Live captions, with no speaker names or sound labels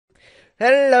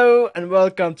Hello and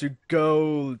welcome to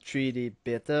Ghoul 3D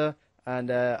Beta, and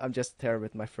I'm just here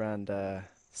with my friend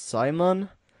Simon,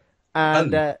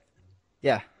 and Hello.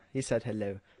 yeah, he said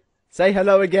hello. Say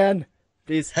hello again,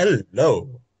 please.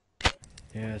 Hello.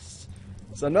 Yes.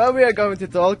 So now we are going to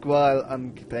talk while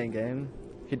I'm playing game.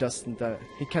 He doesn't,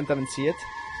 he can't even see it,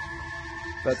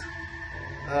 but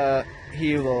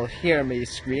he will hear me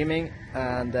screaming,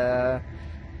 and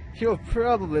he will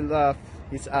probably laugh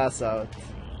his ass out.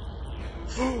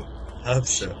 Hope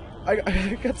so. I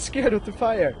got scared of the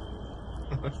fire.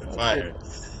 Fire.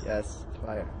 Yes,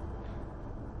 fire.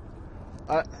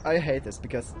 I hate this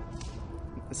because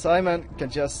Simon can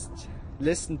just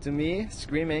listen to me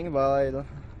screaming while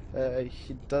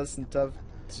he doesn't have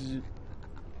to.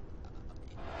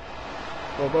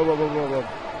 Whoa, whoa, whoa, whoa, whoa, whoa.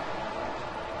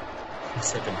 A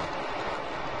second.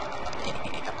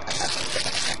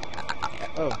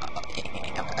 Oh.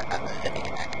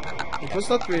 It was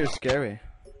not really scary.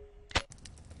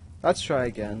 Let's try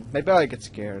again. Maybe I get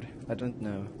scared. I don't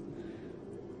know.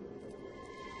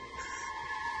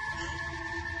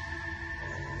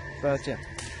 But yeah.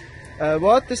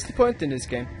 What is the point in this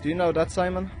game? Do you know that,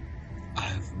 Simon? I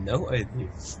have no idea.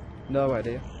 No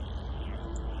idea.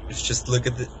 Just looked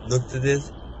at it.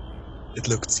 It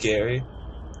looked scary.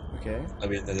 Okay. I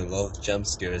mean, there's a lot of jump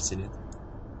scares in it.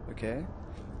 Okay.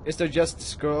 Is there just a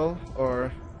scroll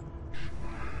or?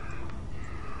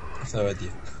 I have no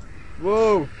idea.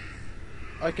 Whoa!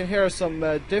 I can hear some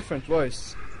different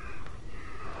voice.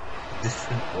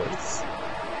 Different voice.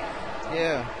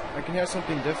 Yeah, I can hear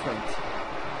something different.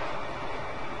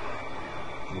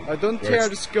 I don't hear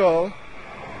the skull.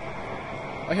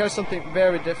 I hear something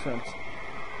very different.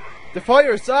 The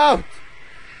fire's out!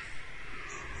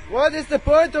 What is the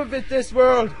point of it, this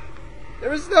world?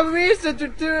 There is no reason to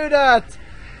do that!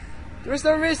 There is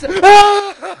no reason.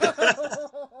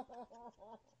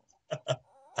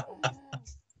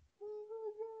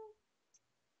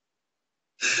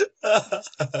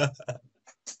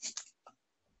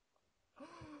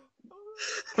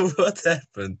 What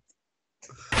happened?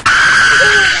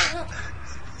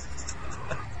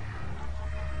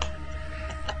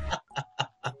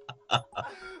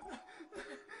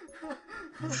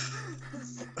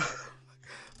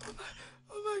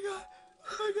 Oh my god!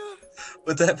 Oh my god!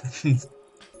 What happened?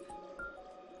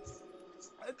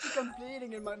 I think I'm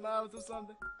bleeding in my mouth or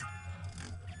something.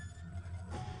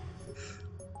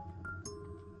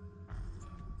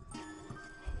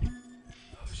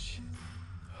 Oh shit.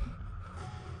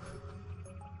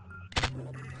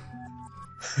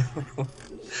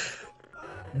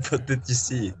 What did you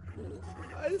see?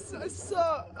 I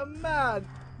saw a man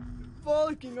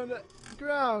walking on the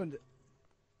ground.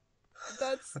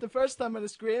 That's the first time I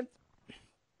screamed.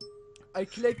 I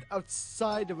clicked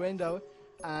outside the window,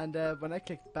 and when I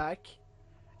clicked back,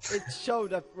 it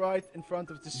showed up right in front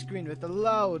of the screen with a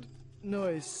loud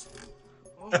noise.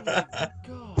 Oh my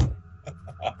god.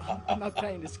 I'm not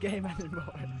playing this game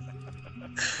anymore.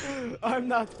 I'm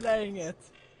not playing it.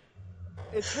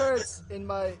 It hurts in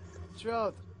my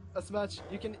throat as much.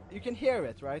 You can hear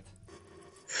it, right?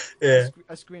 Yeah.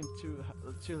 I screamed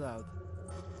too loud.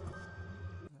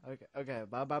 Okay,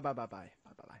 bye.